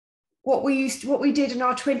what we did in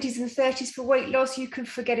our 20s and 30s for weight loss, you can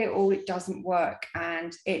forget it all. It doesn't work,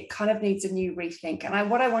 and it kind of needs a new rethink. And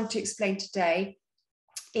what I want to explain today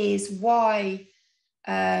is why.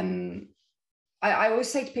 I always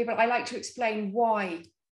say to people, I like to explain why,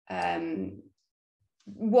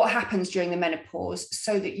 what happens during the menopause,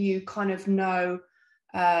 so that you kind of know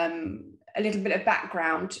a little bit of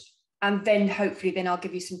background, and then hopefully then I'll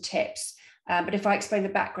give you some tips. But if I explain the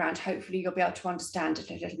background, hopefully you'll be able to understand it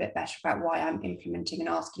a little bit better about why I'm implementing and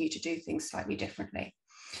asking you to do things slightly differently.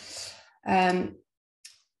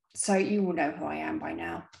 So you will know who I am by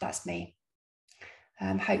now. That's me.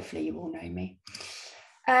 Hopefully you all know me.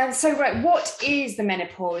 So, right, what is the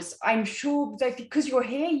menopause? I'm sure that because you're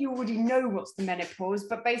here, you already know what's the menopause,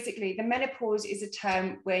 but basically the menopause is a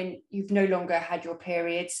term when you've no longer had your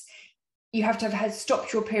periods. You have to have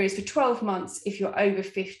stopped your periods for 12 months if you're over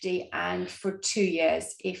 50 and for 2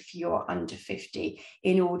 years if you're under 50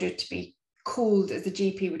 in order to be called, as the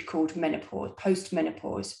GP would call, menopause,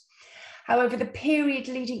 post-menopause. However, the period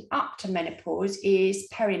leading up to menopause is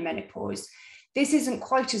perimenopause. This isn't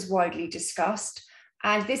quite as widely discussed,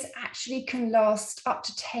 and this actually can last up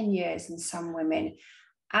to 10 years in some women.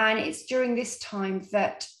 And it's during this time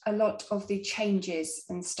that a lot of the changes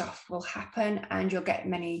and stuff will happen, and you'll get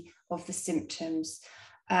many of the symptoms.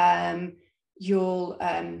 The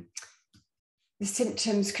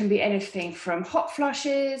symptoms can be anything from hot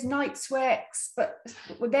flushes, night sweats, but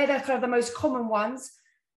they're kind of the most common ones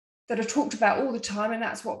that are talked about all the time. And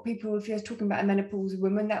that's what people, if you're talking about a menopausal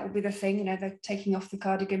woman, that will be the thing, you know, they're taking off the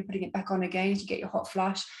cardigan, putting it back on again to get your hot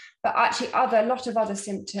flush. But actually a lot of other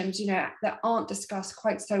symptoms, you know, that aren't discussed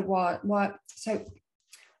quite so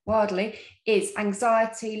widely is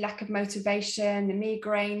anxiety, lack of motivation, the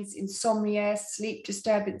migraines, insomnia, sleep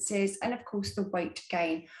disturbances, and of course the weight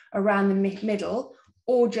gain around the middle,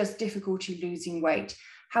 or just difficulty losing weight.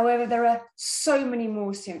 However, there are so many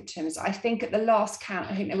more symptoms. I think at the last count,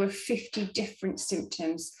 I think there were 50 different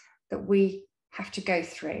symptoms that we have to go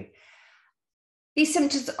through. These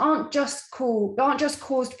symptoms aren't just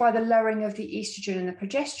caused by the lowering of the estrogen and the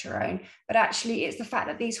progesterone, but actually it's the fact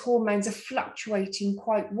that these hormones are fluctuating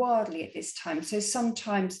quite wildly at this time. So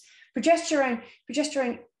sometimes progesterone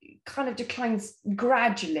kind of declines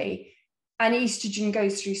gradually, and estrogen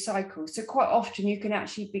goes through cycles. So quite often you can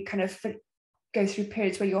actually be kind of go through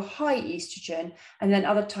periods where you're high estrogen, and then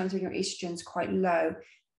other times when your estrogen is quite low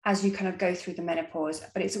as you kind of go through the menopause.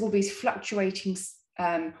 But it's all these fluctuating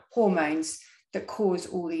hormones that cause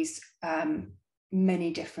all these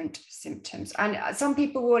many different symptoms. And some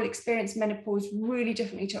people will experience menopause really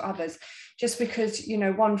differently to others. Just because, you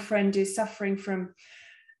know, one friend is suffering from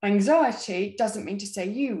anxiety doesn't mean to say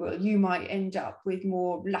you will. You might end up with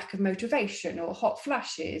more lack of motivation or hot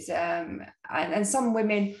flashes. And some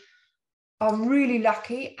women are really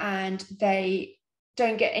lucky and they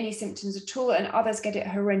don't get any symptoms at all, and others get it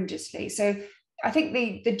horrendously. So I think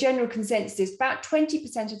the general consensus is about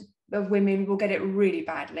 20% of women will get it really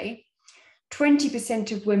badly.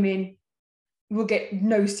 20% of women will get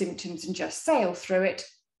no symptoms and just sail through it,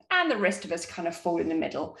 and the rest of us kind of fall in the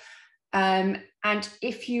middle. And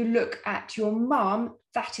if you look at your mum,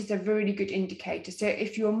 that is a really good indicator. So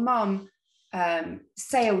if your mum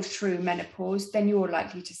sailed through menopause, then you're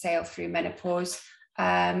likely to sail through menopause.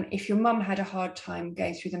 If your mum had a hard time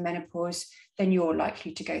going through the menopause, then you're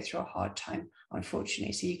likely to go through a hard time,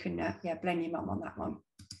 unfortunately. So you can blame your mum on that one.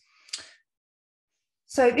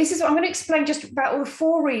 So this is what I'm going to explain, just about all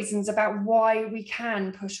 4 reasons about why we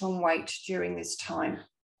can put on weight during this time.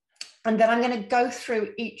 And then I'm going to go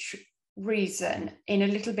through each reason in a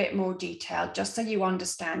little bit more detail, just so you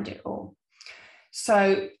understand it all.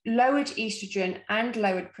 So lowered estrogen and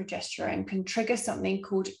lowered progesterone can trigger something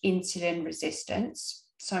called insulin resistance.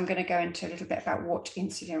 So I'm going to go into a little bit about what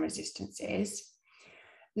insulin resistance is.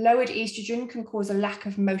 Lowered estrogen can cause a lack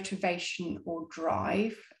of motivation or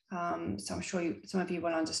drive. So I'm sure some of you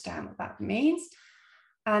will understand what that means.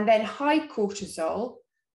 And then high cortisol,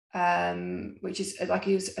 which is like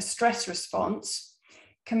a stress response,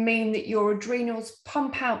 can mean that your adrenals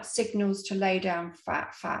pump out signals to lay down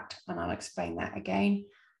fat, and I'll explain that again.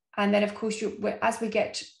 And then, of course, as we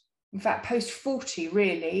get, in fact, post 40,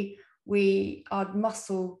 really, our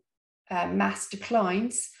muscle mass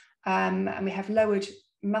declines, and we have lowered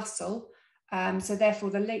muscle. So therefore,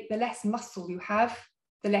 the less muscle you have,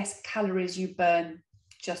 the less calories you burn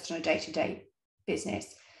just on a day-to-day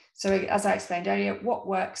business. So as I explained earlier, what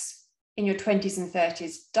works in your 20s and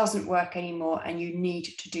 30s doesn't work anymore, and you need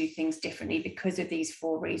to do things differently because of these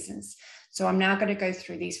 4 reasons. So I'm now going to go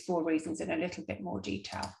through these 4 reasons in a little bit more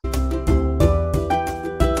detail.